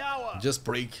be the hour. Just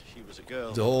break She was a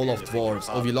girl. the whole of who dwarves.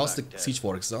 Oh, we lost the back dead, siege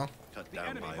works, though. cut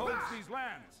down by orcs.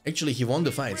 Actually, he won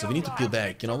the fight, so we need to peel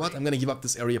back. You know what? I'm gonna give up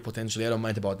this area potentially. I don't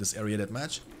mind about this area that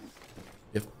much.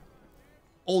 If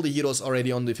all the heroes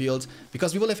already on the field,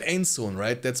 because we will have Ains soon,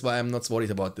 right? That's why I'm not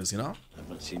worried about this, you know? I've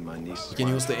not seen my niece. We can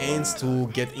use the Ains to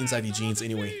get inside the genes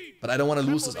anyway. But I don't want to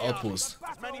lose this outpost.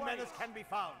 As many men as can be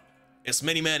found. As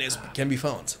many men as can be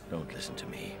found. Don't listen to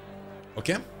me.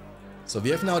 Okay? So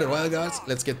we have now the Royal Guards.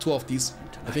 Let's get 2 of these.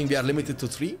 I think we are limited to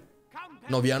 3.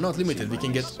 No, we are not limited. We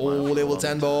can get all level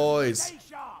 10, boys.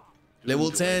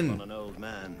 Level 10. An old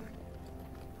man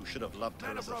who should have loved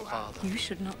her as a father. You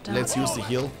should not die. Let's use the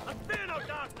heal. Fear no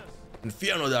darkness. And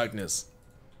fear no darkness.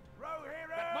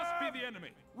 Rohirrim. Must be the enemy.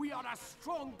 We are a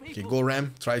strong people. Okay, go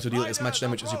Ram. Try to deal as much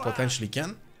damage as you potentially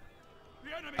can.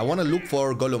 I want to look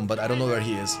for Gollum, but I don't know where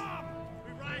he is. We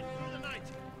ride through the night.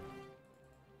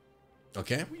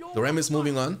 Okay, the Ram is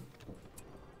moving on.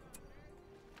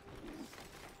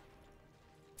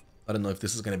 I don't know if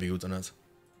this is gonna be good or not.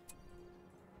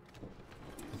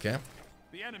 Okay.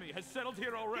 The enemy has settled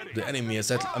here already. The enemy is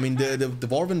set. I mean, the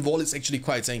Dwarven wall is actually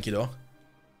quite tanky though.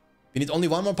 We need only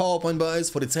one more power point, boys,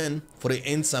 for the 10. For the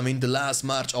Ents, I mean, the last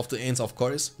march of the Ents, of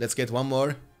course. Let's get one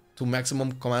more to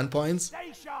maximum command points.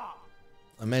 Stay sharp.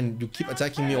 I mean, you keep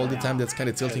attacking me all the time. That's kind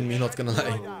of tilting me, not gonna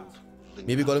lie.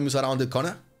 Maybe Gollum is around the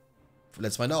corner?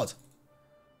 Let's find out.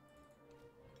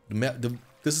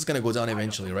 This is gonna go down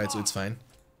eventually, right? So it's fine.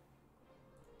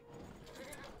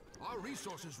 Our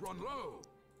resources run low.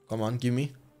 Come on, give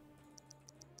me.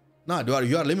 Nah,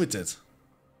 you are limited.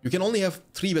 You can only have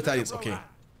 3 battalions. Okay.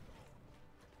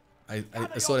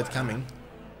 I saw that coming.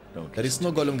 There is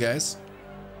no Gollum, guys.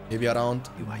 Maybe around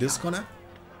this corner.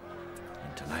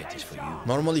 And tonight is for you.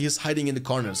 Normally he's hiding in the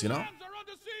corners, you know?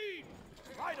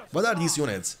 What are these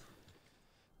units?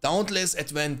 Dauntless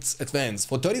Advance.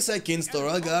 For 30 seconds, the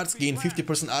Royal Guards gain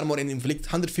 50% armor and inflict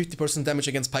 150% damage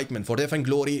against pikemen. For Death and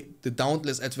Glory, the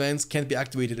Dauntless Advance can't be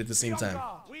activated at the same time.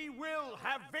 We will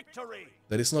have victory.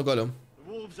 There is no Gollum.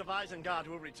 The wolves of Isengard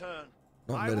will return.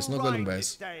 No, I there is will no Gollum, ride guys.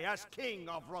 this day as king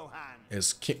of Rohan.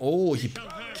 As king. Oh, he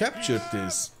captured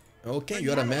this. Okay,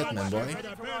 you are a madman, boy. The enemy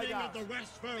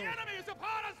is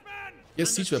upon us, men.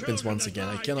 Yes, siege weapons once again.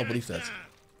 I cannot believe that.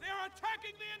 They are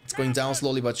attacking the It's going down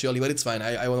slowly but surely, but it's fine.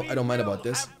 I don't mind about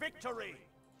this. Have victory.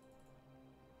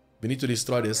 We need to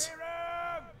destroy this.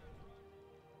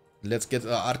 Let's get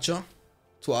an archer.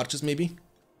 2 archers maybe.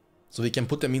 So we can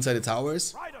put them inside the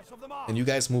towers. And you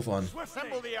guys move on.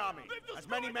 Assemble the army. As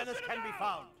many men as can be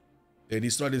found. They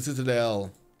destroyed the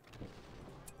citadel.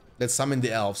 Let's summon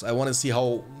the elves. I want to see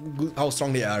how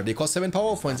strong they are. They cost 7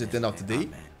 power points at the end of the day.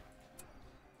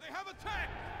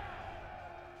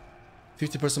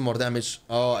 50% more damage.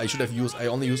 Oh, I should have used. I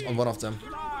only used on one of them.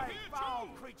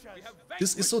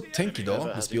 This is so tanky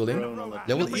though, this building.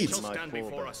 Level 8.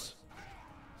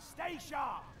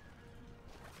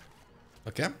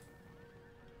 Okay.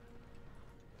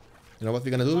 You know what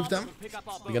we're gonna do with them?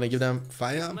 We're gonna give them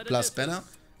fire plus banner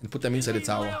and put them inside the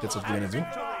tower. That's what we're gonna do.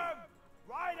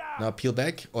 Now peel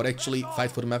back, or actually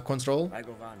fight for the map control.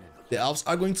 The elves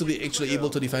are going to be actually able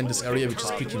to defend this area, which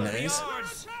is pretty nice.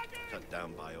 Cut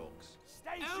down by orcs.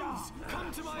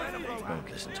 Won't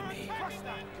listen to me.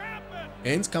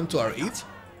 And come to our 8.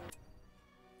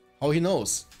 How he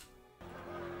knows?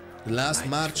 The last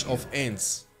march of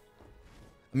ants.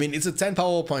 I mean, it's a 10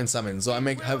 power point summon, so I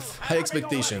have high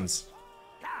expectations.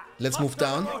 Let's move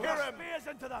down.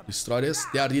 Destroy this.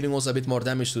 They are dealing also a bit more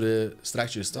damage to the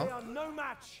structures though.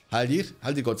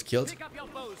 Haldir got killed.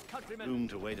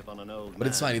 But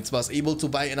it's fine, it was able to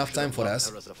buy enough time for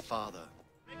us.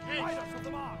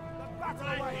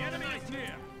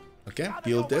 Okay,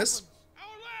 build this.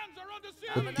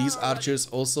 Put these archers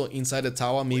also inside the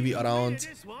tower, maybe around...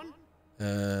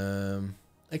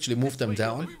 actually move them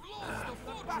down.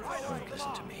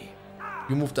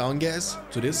 You move down, guys,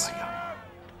 to this.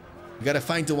 We gotta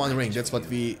find the one ring. That's what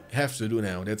we have to do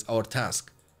now. That's our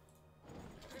task.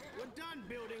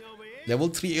 Level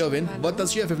 3 Eowyn. What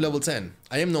does she have with level 10?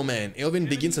 I am no man. Eowyn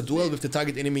begins a duel with the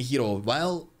target enemy hero.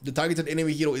 While the targeted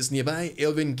enemy hero is nearby,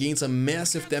 Eowyn gains a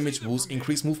massive damage boost,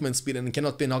 increased movement speed, and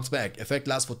cannot be knocked back. Effect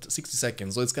lasts for 60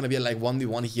 seconds, so it's gonna be like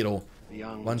 1v1 hero.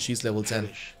 Once she's level 10.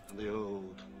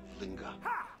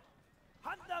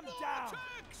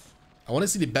 I want to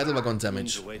see the battle wagon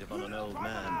damage.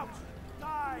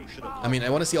 I mean, I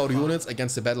want to see our units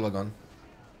against the battle wagon.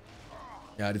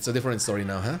 Yeah, it's a different story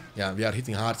now, huh? Yeah, we are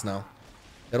hitting hard now.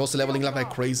 They're also leveling up like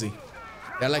crazy.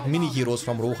 They're like mini heroes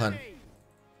from Rohan.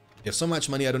 They have so much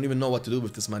money, I don't even know what to do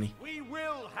with this money.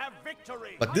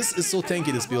 But this is so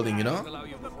tanky, this building, you know?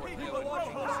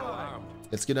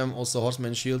 Let's give them also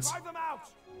horseman shields.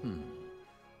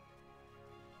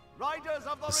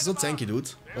 This is so tanky,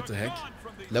 dude. What the heck?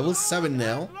 Level 7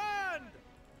 now.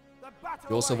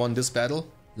 We also won this battle,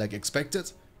 like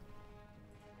expected.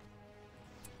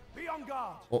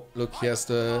 Oh, look, here's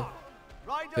the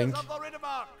thing.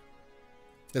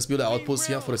 Let's build an outpost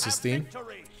here for the sustain.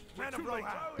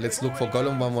 Let's look for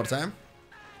Gollum one more time.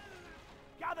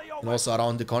 And also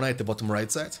around the corner at the bottom right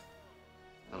side.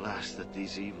 Alas, that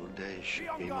these evil days should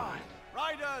be mine.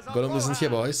 Gollum isn't here,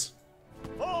 boys.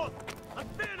 Oh,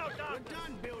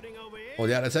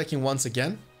 they are attacking once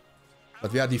again.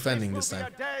 But we are defending this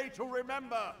time.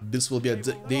 This will be a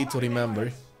day to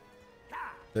remember.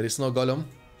 There is no Gollum.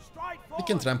 We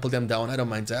can trample them down, I don't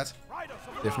mind that.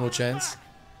 They have no chance.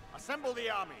 Assemble the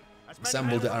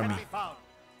army.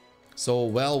 So,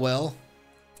 well.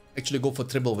 Actually go for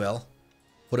triple well.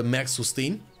 For the max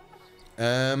sustain.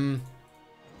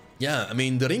 Yeah, I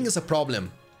mean, the ring is a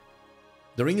problem.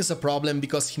 The ring is a problem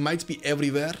because he might be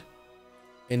everywhere.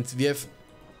 And we have...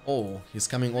 Oh, he's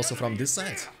coming also from this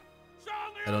side.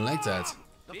 I don't like that.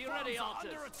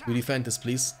 We defend this,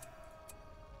 please.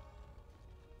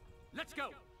 Let's go.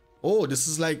 Oh, this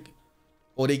is like...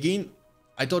 Oh, they gain...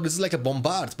 I thought this is like a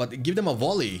bombard, but give them a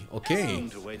volley. Okay.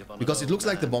 Because it looks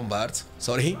like the bombard.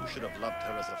 Sorry.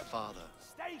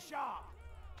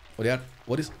 Oh, they are...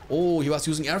 What is... Oh, he was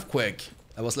using Earthquake.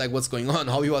 I was like, what's going on?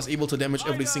 How he was able to damage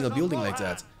every single building like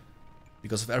that?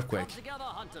 Because of Earthquake.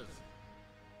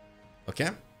 Okay.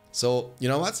 So, you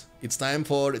know what? It's time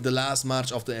for the last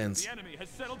march of the ends.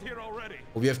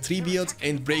 We have Treebeard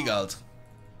and Breygald.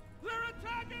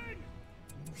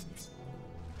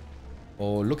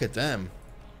 Oh, look at them.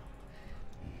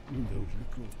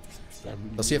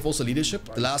 Does he have also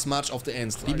leadership? The last march of the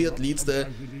ends. Treebeard leads the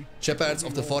shepherds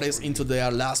of the forest into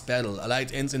their last battle.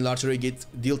 Allied ends in large area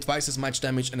deal twice as much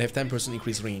damage and have 10%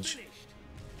 increased range.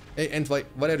 Hey, and why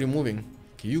are you moving?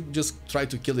 Okay, you just try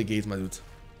to kill the gate, my dude.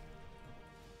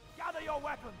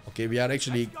 Okay, we are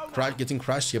actually getting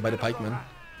crushed here by the pikeman.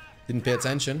 Didn't pay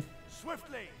attention.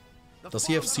 Does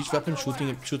he have siege weapon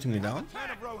shooting me down?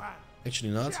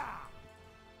 Actually not.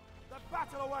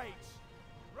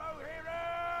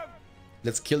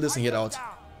 Let's kill this and get out.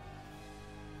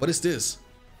 What is this?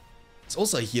 It's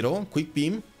also a hero. Quick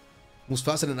beam. Moves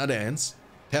faster than other ants.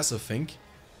 Passive think.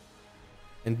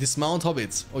 And dismount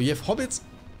hobbits. Oh, you have hobbits?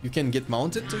 You can get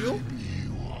mounted to you?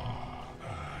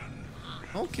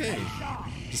 Okay.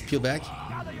 Just peel back.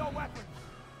 Gather your weapons.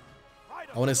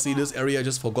 I want to see this area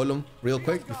just for Gollum real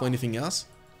quick before anything else.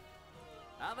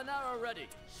 Have an arrow ready.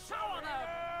 Shower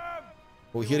them.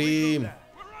 Oh, hit him. We're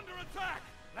under attack.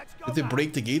 Let's go. Did they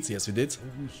break the gates? Yes, we did.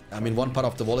 I mean, one part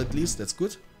of the wall at least. That's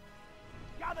good.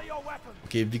 Gather your weapons.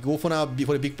 Okay, we go for now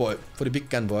for the big boy, for the big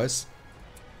gun, boys.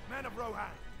 Men of Rohan,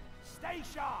 stay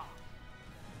sharp.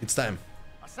 It's time.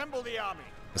 Assemble the army.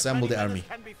 Assemble the army.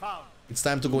 Can be found. It's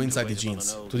time to go inside the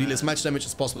jeans to deal as much damage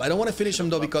as possible. I don't want to finish him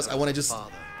though because I want to just. This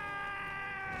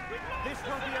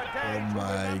will be a day Oh to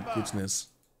my remember. goodness.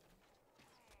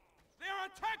 They are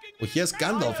attacking. Oh, here's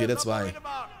Gandalf here. That's why. Drive them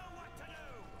out.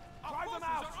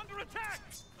 Under attack.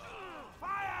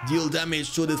 Fire. Deal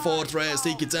damage to the fortress.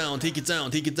 Take it down. Take it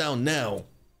down. Take it down now.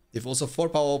 We have also 4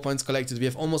 power points collected. We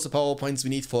have almost the power points we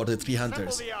need for the 3 Assemble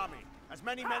hunters. the army. As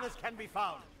many men as can be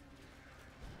found.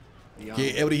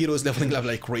 Okay, every hero is leveling up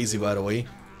like crazy, by the way.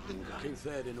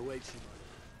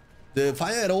 The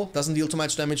fire arrow doesn't deal too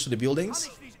much damage to the buildings.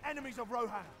 Punish these enemies of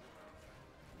Rohan.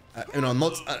 You know,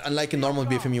 not unlike a normal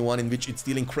BFME 1 in which it's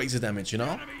dealing crazy damage, you know?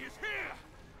 Enemy is here.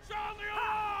 Sound the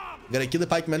alarm. You gotta kill the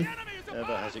pikemen. Enemy is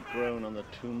Ever has it grown on the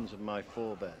tombs of my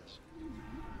forebears.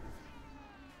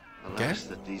 Okay. Alas,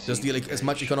 that these Just deal as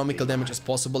much economical damage as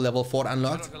possible. Level 4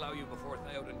 unlocked.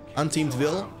 Unteamed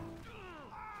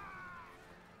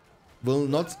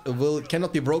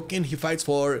cannot be broken. He fights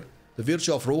for the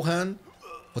virtue of Rohan.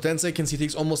 For 10 seconds he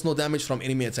takes almost no damage from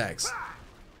enemy attacks.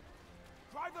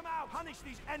 Drive them out. Punish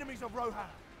these enemies of Rohan.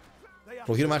 They are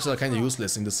Pro hero matches are kind of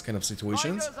useless in this kind of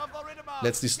situations. Riders of the Riddermark.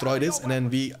 Let's destroy this and then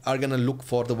we are gonna look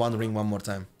for the One Ring one more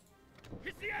time.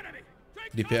 It's the enemy.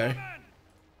 Take Repair. cover, men.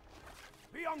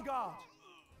 Be on guard.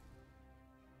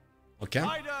 Okay.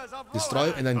 Riders of Destroy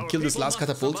Rohan. and then Our kill this people last must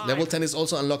catapult. survive. Level 10 is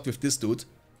also unlocked with this dude.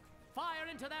 Fire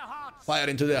into their hearts. Fire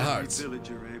into their hearts.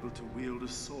 Villager able to wield a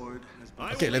sword has been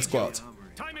Okay, let's go out.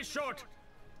 Time is short.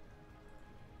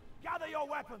 Gather your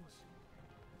weapons.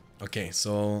 Okay,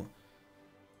 so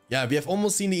yeah, we have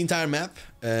almost seen the entire map.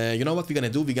 You know what we're gonna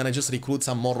do? We're gonna just recruit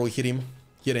some more Rohirrim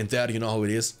here and there. You know how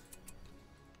it is.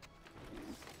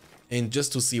 And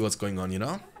just to see what's going on, you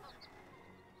know?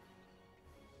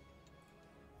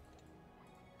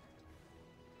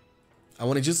 I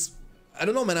wanna just... I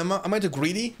don't know, man. Am I too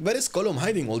greedy? Where is Gollum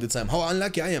hiding all the time? How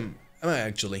unlucky I am I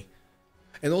actually?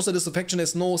 And also this faction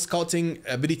has no scouting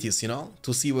abilities, you know?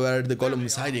 To see where the Gollum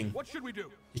is hiding. What should we do?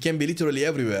 He can be literally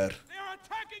everywhere. They are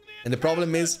attacking the And the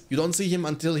problem is, you don't see him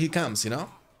until he comes, you know?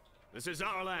 This is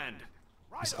our land.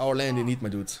 It's our land indeed, my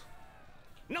dude.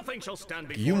 Nothing shall stand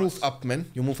before You move us. up, man.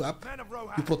 You move up. men of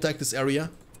Rohan. You protect this area.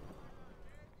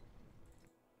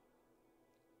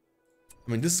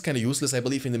 I mean, this is kind of useless, I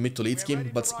believe, in the mid to late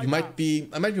game, but I might be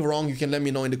wrong. You can let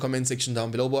me know in the comment section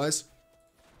down below, boys.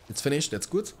 It's finished. That's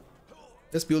good.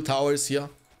 Let's build towers here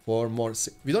for more.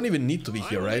 We don't even need to be I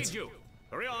here, will right? lead you.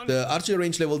 Hurry on. The archery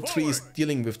range level 3 is Forward.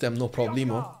 dealing with them, no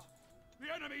problemo.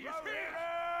 The enemy is here.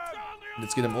 Sound the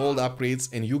Let's get them all the upgrades,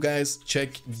 and you guys check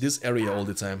this area all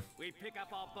the time. We pick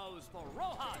up our bows for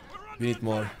Rohan. We need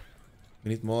more.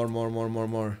 We need more.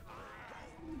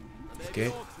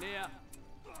 Okay, Clear.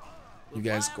 you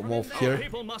guys come off Our here.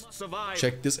 people must survive.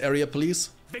 Check this area, please.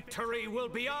 Victory will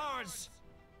be ours.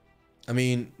 I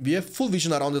mean, we have full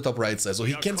vision around the top right side, so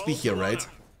he We are can't be called here, to right?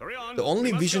 honor. Hurry on. The only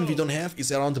We must vision go. we don't have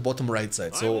is around the bottom right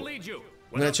side, I will so lead you.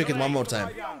 I'm gonna check it one more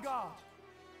time. Be on guard.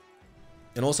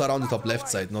 And also around the top left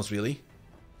side, not really.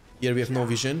 Here we have no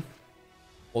vision.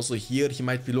 Also here, he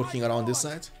might be lurking around this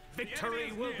side.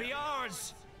 Victory will be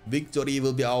ours. Victory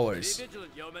will be Be ours.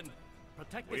 vigilant, yeoman.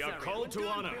 Protect this We are area. called to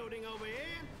honor.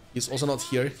 He's also not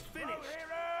here. Hear him.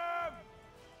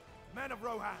 Men of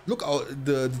Rohan. Look,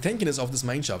 the tankiness of this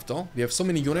mineshaft, though. We have so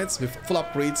many units with full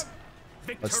upgrades.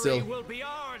 Victory still. will be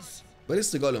ours. Where is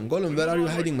the Gollum? Gollum, where are you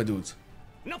hiding, my dude?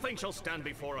 Nothing shall stand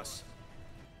before us.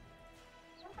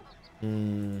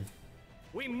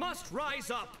 We must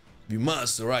rise up. We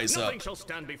must rise Nothing up. shall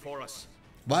stand before us.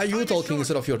 Why are you talking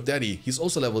instead of your daddy? He's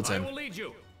also level I 10. will lead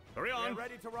you. Hurry on.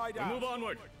 Ready to ride We move out.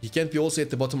 onward. He can't be also at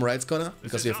the bottom right corner,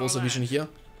 because is we have our also vision land. here.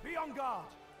 Be on guard.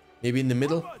 Maybe in the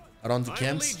middle, around the I will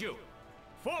camps. lead you.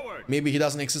 Forward. Maybe he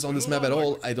doesn't exist on this map at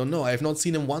all. I don't know. I have not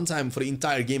seen him one time for the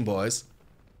entire game, boys.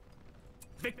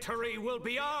 Victory will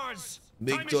be ours.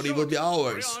 Victory will be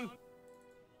ours. Hurry on.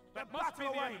 That must be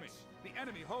the enemy. The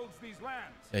enemy holds these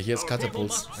lands. Yeah, he has Our people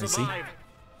catapults. must I see. survive.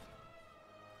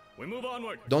 We move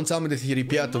onward. Don't tell me that he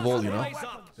repaired the wall, you know? Rise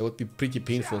up. That would be pretty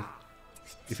painful.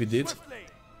 If he did. Swiftly.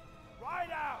 Ride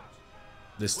out.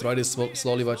 Destroy this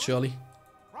slowly but surely.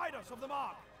 Riders of the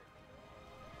mark.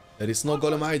 There is no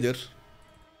Gollum either.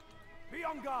 Be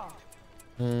on guard.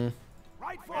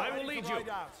 Right forward. I will lead you. Ride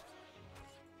out.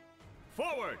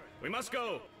 Forward! We must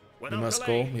go! We must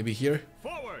go, maybe here.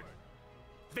 Forward!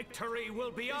 Victory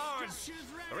will be ours!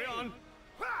 Hurry on!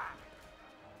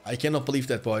 I cannot believe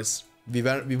that, boys. We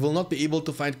will not be able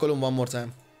to find Column one more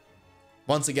time.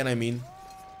 Once again, I mean.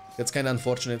 That's kind of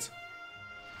unfortunate.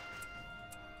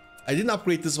 I didn't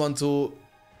upgrade this one to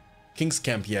King's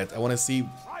Camp yet. I want to see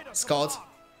Scout.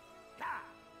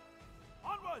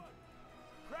 Onward!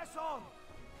 Press on!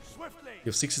 Swiftly! You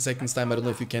have 60 seconds time. I don't know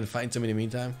if you can find him in the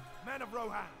meantime. Men of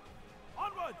Rohan!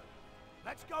 Onward!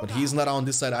 Let's go! But he's not on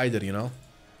this side either, you know.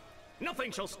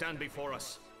 Nothing shall stand before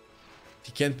us.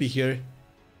 He can't be here.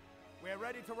 We're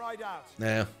ready to ride out.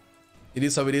 Nah. It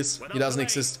is how it is. He doesn't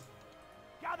exist.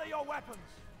 Gather your weapons.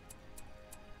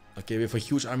 Okay, we have a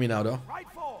huge army now, though. Right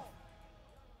forth.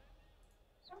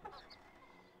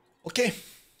 Okay.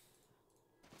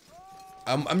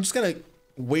 I'm just gonna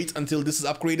wait until this is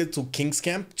upgraded to King's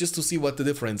Camp just to see what the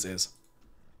difference is.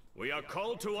 We are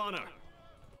called to honor.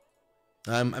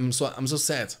 I'm so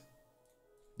sad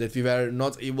that we were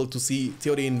not able to see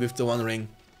Edain with the One Ring.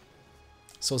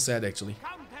 So sad, actually.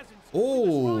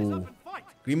 Oh,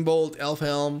 Grimbold,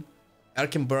 Elfhelm,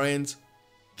 Erkenbrand,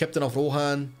 Captain of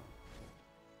Rohan.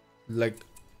 Like,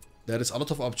 there is a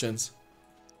lot of options.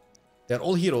 They're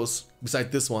all heroes besides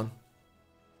this one.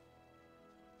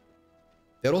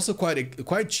 They're also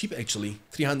quite cheap, actually.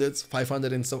 300,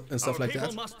 500 and stuff like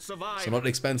that. So not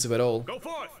expensive at all. Go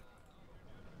forth.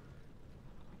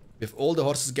 With all the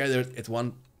horses gathered at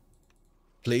one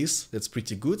place, that's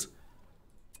pretty good.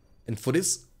 And for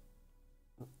this,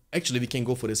 actually we can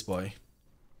go for this boy.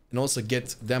 And also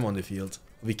get them on the field.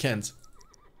 We can't.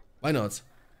 Why not?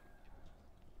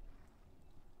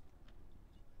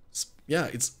 Yeah,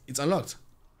 it's unlocked.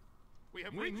 We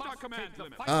have reached our command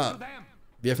limit. Ah,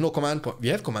 we have no command point. We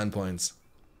have command points.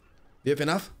 We have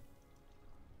enough?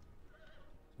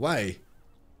 Why?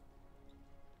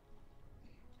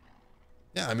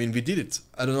 Yeah, I mean, we did it.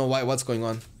 I don't know what's going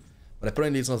on. But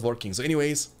apparently it's not working. So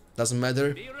anyways, doesn't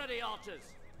matter. Be ready, archers.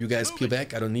 You guys peel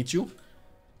back. I don't need you.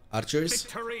 Archers.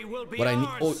 Victory will be What I need...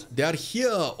 Oh, ours. they are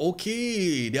here.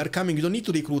 Okay. They are coming. You don't need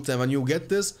to recruit them. When you get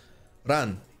this,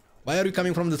 run. Why are you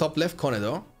coming from the top left corner,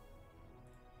 though?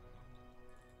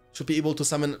 Should be able to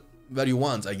summon where you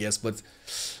want, I guess. But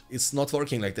it's not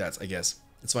working like that, I guess.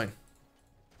 It's fine.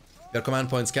 Their command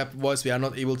points capped, boys. We are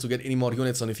not able to get any more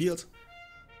units on the field.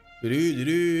 Stay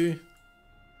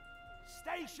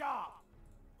sharp.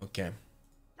 Okay.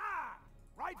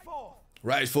 Right forth.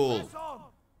 Rightful. Press on.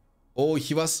 Oh,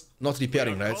 he was not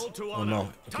repairing, right? Called to Oh honor. no.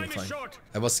 Okay, Time is fine. short.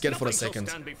 I was scared for a Nothing shall second.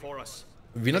 stand before us.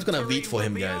 We're not gonna wait for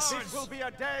him, Victory will be guys. ours. This will be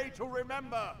a day to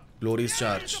remember. Glorious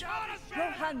charge.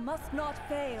 Rohan must not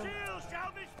fail.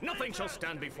 Nothing shall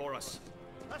stand before us.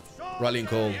 Rallying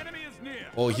call.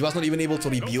 Oh, he was not even able to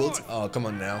rebuild. Oh, come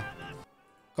on now.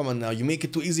 Come on now. You make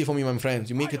it too easy for me, my friend.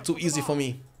 You make it too easy for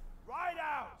me. Ride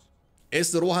out.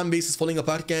 As the Rohan base is falling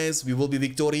apart, guys, we will be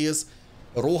victorious.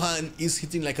 Rohan is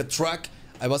hitting like a truck.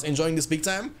 I was enjoying this big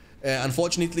time.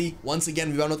 Unfortunately, once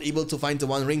again, we were not able to find the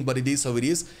One Ring, but it is how it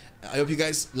is. I hope you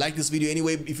guys liked this video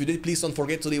anyway. If you did, please don't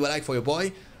forget to leave a like for your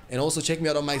boy. And also check me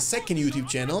out on my second YouTube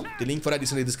channel. The link for that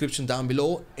is in the description down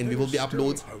below. And we will be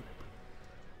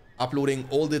uploading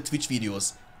all the Twitch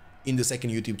videos in the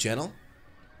second YouTube channel.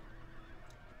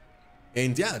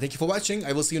 And yeah, thank you for watching.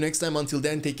 I will see you next time. Until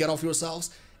then, take care of yourselves.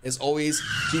 As always,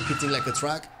 keep hitting like a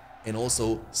truck. And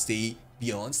also stay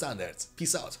beyond standards.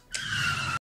 Peace out.